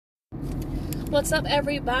What's up,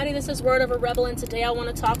 everybody? This is Word of a Rebel, and today I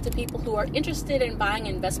want to talk to people who are interested in buying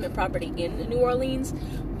investment property in New Orleans,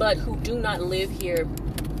 but who do not live here,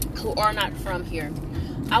 who are not from here.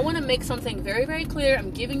 I want to make something very, very clear.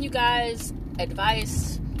 I'm giving you guys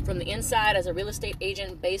advice from the inside as a real estate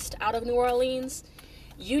agent based out of New Orleans.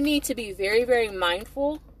 You need to be very, very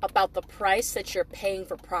mindful about the price that you're paying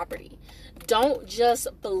for property. Don't just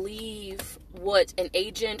believe what an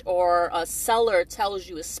agent or a seller tells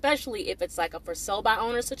you, especially if it's like a for sale by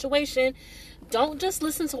owner situation. Don't just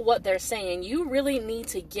listen to what they're saying. You really need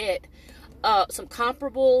to get some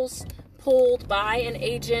comparables pulled by an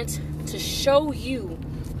agent to show you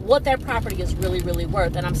what that property is really, really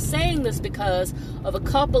worth. And I'm saying this because of a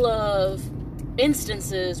couple of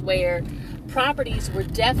instances where properties were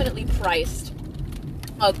definitely priced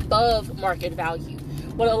above market value.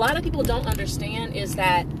 What a lot of people don't understand is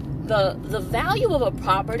that the value of a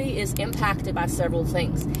property is impacted by several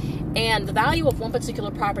things. And the value of one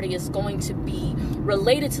particular property is going to be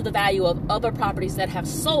related to the value of other properties that have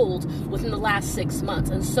sold within the last 6 months.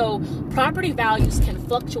 And so property values can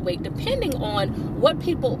fluctuate depending on what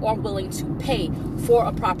people are willing to pay for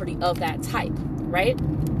a property of that type, right?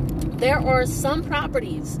 There are some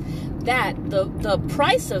properties that the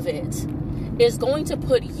price of it is going to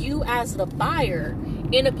put you as the buyer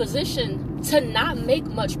in a position to not make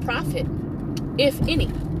much profit, if any.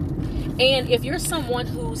 And if you're someone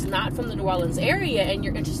who's not from the New Orleans area and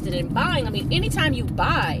you're interested in buying, anytime you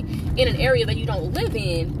buy in an area that you don't live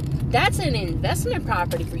in, that's an investment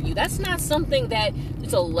property for you. That's not something that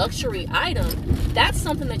is a luxury item. That's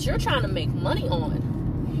something that you're trying to make money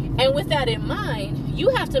on. And with that in mind, you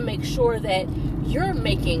have to make sure that you're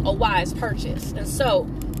making a wise purchase. And so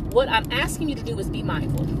what I'm asking you to do is be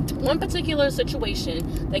mindful. One particular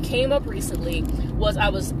situation that came up recently was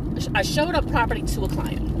I showed a property to a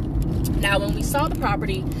client. Now, when we saw the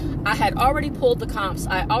property, I had already pulled the comps.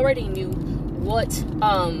 I already knew what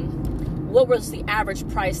was the average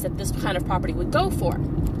price that this kind of property would go for,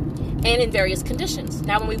 and in various conditions.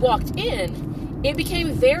 Now, when we walked in, it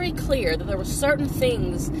became very clear that there were certain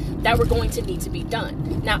things that were going to need to be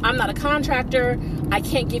done. Now, I'm not a contractor. I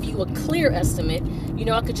can't give you a clear estimate.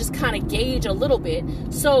 I could just kind of gauge a little bit.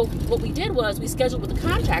 So what we did was we scheduled with the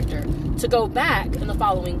contractor to go back in the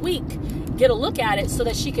following week, get a look at it so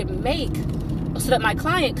that my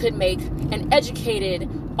client could make an educated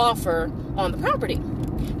offer on the property.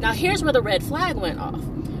 Now, here's where the red flag went off.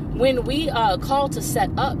 When we called to set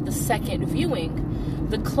up the second viewing,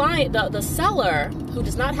 the client, the seller, who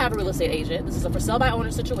does not have a real estate agent, this is a for sale by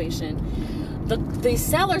owner situation, the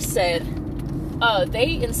seller said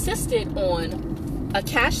they insisted on a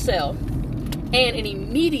cash sale and an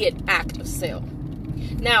immediate act of sale.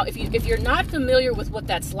 Now, if you're not familiar with what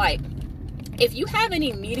that's like, if you have an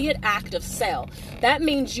immediate act of sale, that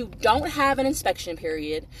means you don't have an inspection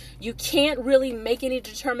period. You can't really make any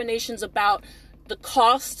determinations about the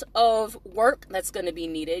cost of work that's going to be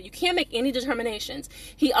needed. You can't make any determinations.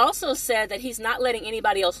 He also said that he's not letting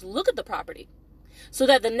anybody else look at the property, so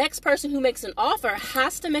that the next person who makes an offer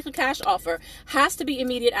has to make a cash offer, has to be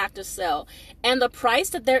immediate act of sale. And the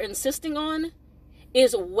price that they're insisting on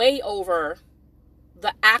is way over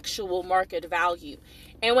the actual market value.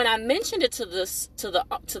 And when I mentioned it to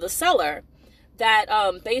the seller,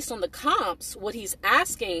 that based on the comps, what he's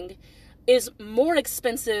asking is more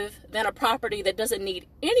expensive than a property that doesn't need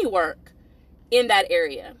any work in that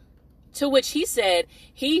area. To which he said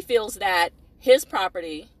he feels that his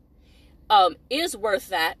property is worth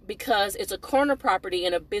that because it's a corner property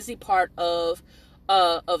in a busy part of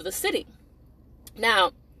the city.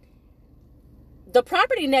 Now, the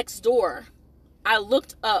property next door, I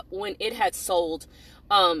looked up when it had sold.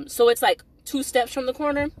 So it's like 2 steps from the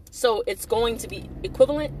corner. So it's going to be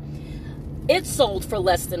equivalent. It sold for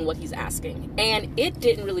less than what he's asking. And it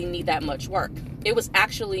didn't really need that much work. It was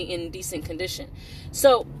actually in decent condition.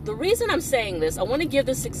 So the reason I'm saying this, I want to give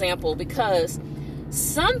this example because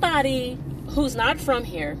somebody who's not from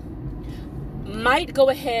here might go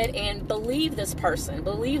ahead and believe this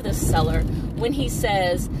seller, when he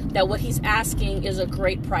says that what he's asking is a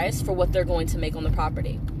great price for what they're going to make on the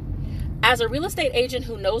property. As a real estate agent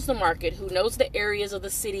who knows the market, who knows the areas of the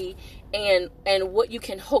city and what you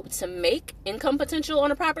can hope to make income potential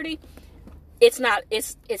on a property, it's not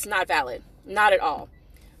valid. Not at all.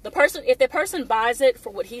 If the person buys it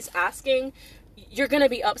for what he's asking, you're going to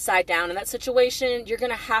be upside down in that situation. You're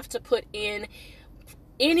going to have to put in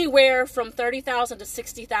anywhere from $30,000 to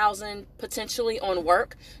 $60,000 potentially on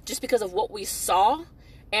work, just because of what we saw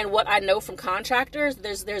and what I know from contractors.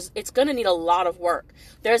 It's going to need a lot of work.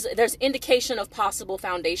 There's indication of possible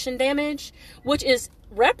foundation damage, which is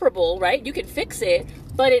reparable, right? You can fix it,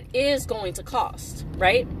 but it is going to cost,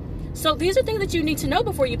 right? So these are things that you need to know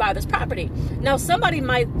before you buy this property. Now, somebody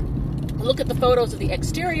might look at the photos of the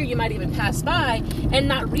exterior, you might even pass by and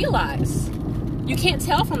not realize. You can't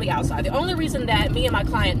tell from the outside. The only reason that me and my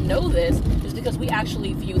client know this is because we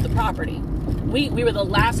actually viewed the property. We were the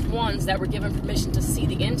last ones that were given permission to see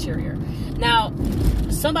the interior. Now,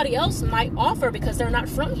 somebody else might offer because they're not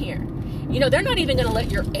from here. You know, they're not even going to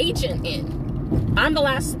let your agent in. I'm the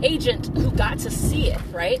last agent who got to see it,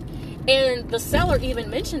 right? And the seller even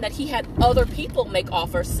mentioned that he had other people make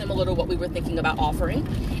offers similar to what we were thinking about offering,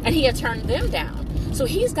 and he had turned them down. So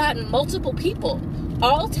he's gotten multiple people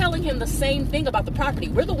all telling him the same thing about the property.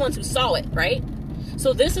 We're the ones who saw it, right?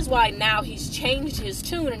 So this is why now he's changed his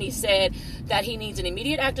tune, and he said that he needs an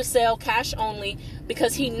immediate active sale, cash only,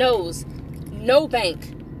 because he knows no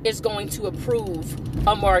bank is going to approve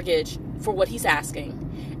a mortgage for what he's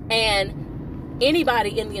asking. And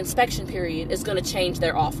anybody in the inspection period is going to change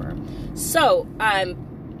their offer. So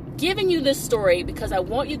I'm giving you this story because I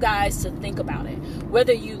want you guys to think about it.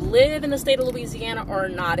 Whether you live in the state of Louisiana or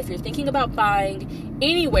not, if you're thinking about buying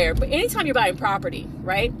anywhere, but anytime you're buying property,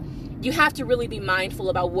 right, you have to really be mindful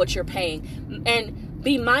about what you're paying, and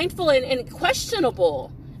be mindful and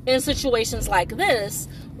questionable in situations like this,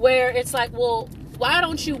 where it's like, well, why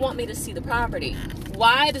don't you want me to see the property?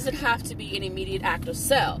 Why does it have to be an immediate active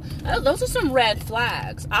sale? Those are some red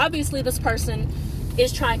flags. Obviously, this person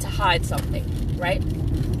is trying to hide something, right?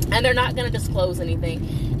 And they're not going to disclose anything.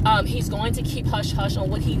 He's going to keep hush-hush on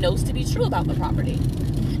what he knows to be true about the property.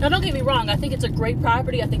 Now, don't get me wrong. I think it's a great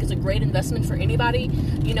property. I think it's a great investment for anybody.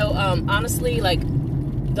 You know, honestly, like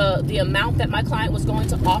the amount that my client was going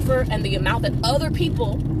to offer and the amount that other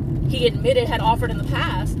people he admitted had offered in the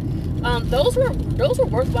past, those were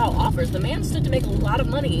worthwhile offers. The man stood to make a lot of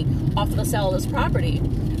money off of the sale of this property.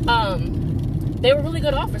 They were really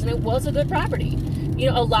good offers, and it was a good property. You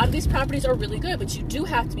know, a lot of these properties are really good, but you do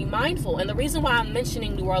have to be mindful. And the reason why I'm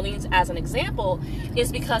mentioning New Orleans as an example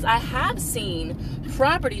is because I have seen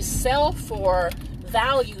properties sell for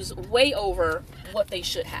values way over what they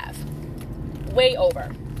should have. Way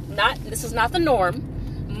over. This is not the norm.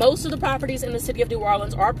 Most of the properties in the city of New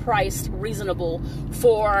Orleans are priced reasonable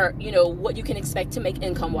for, you know, what you can expect to make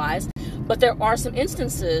income-wise. But there are some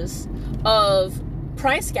instances of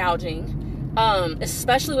price gouging,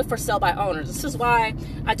 especially with for sale by owners. This is why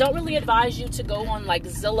I don't really advise you to go on like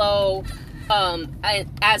Zillow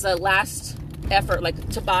as a last effort, like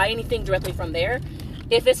to buy anything directly from there.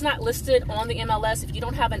 If it's not listed on the MLS, if you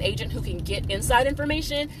don't have an agent who can get inside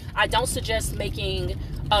information, I don't suggest making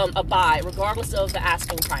a buy, regardless of the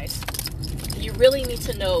asking price. You really need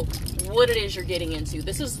to know what it is you're getting into.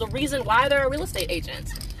 This is the reason why there are real estate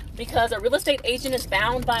agents, because a real estate agent is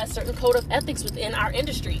bound by a certain code of ethics within our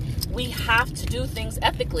industry. We have to do things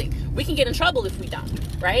ethically. We can get in trouble if we don't,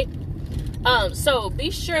 right? So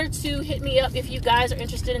be sure to hit me up if you guys are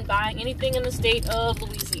interested in buying anything in the state of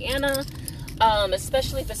Louisiana,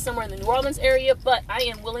 especially if it's somewhere in the New Orleans area, but I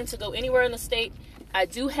am willing to go anywhere in the state. I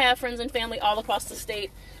do have friends and family all across the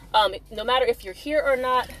state. No matter if you're here or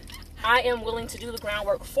not, I am willing to do the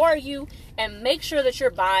groundwork for you and make sure that you're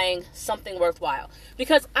buying something worthwhile.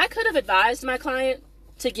 Because I could have advised my client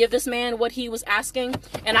to give this man what he was asking,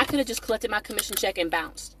 and I could have just collected my commission check and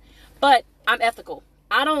bounced. But I'm ethical.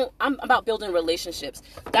 I'm about building relationships.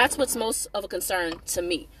 That's what's most of a concern to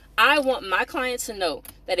me. I want my clients to know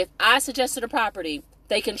that if I suggested a property,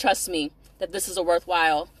 they can trust me that this is a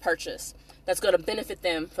worthwhile purchase that's going to benefit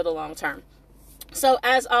them for the long term. So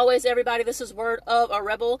as always, everybody, this is Word of a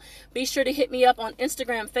Rebel. Be sure to hit me up on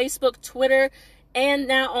Instagram, Facebook, Twitter, and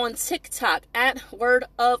now on TikTok at Word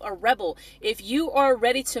of a Rebel. If you are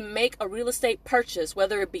ready to make a real estate purchase,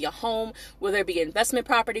 whether it be a home, whether it be investment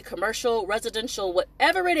property, commercial, residential,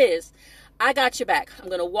 whatever it is, I got your back. I'm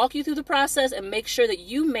going to walk you through the process and make sure that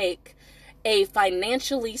you make a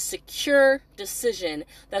financially secure decision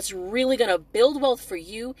that's really going to build wealth for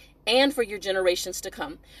you and for your generations to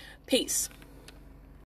come. Peace.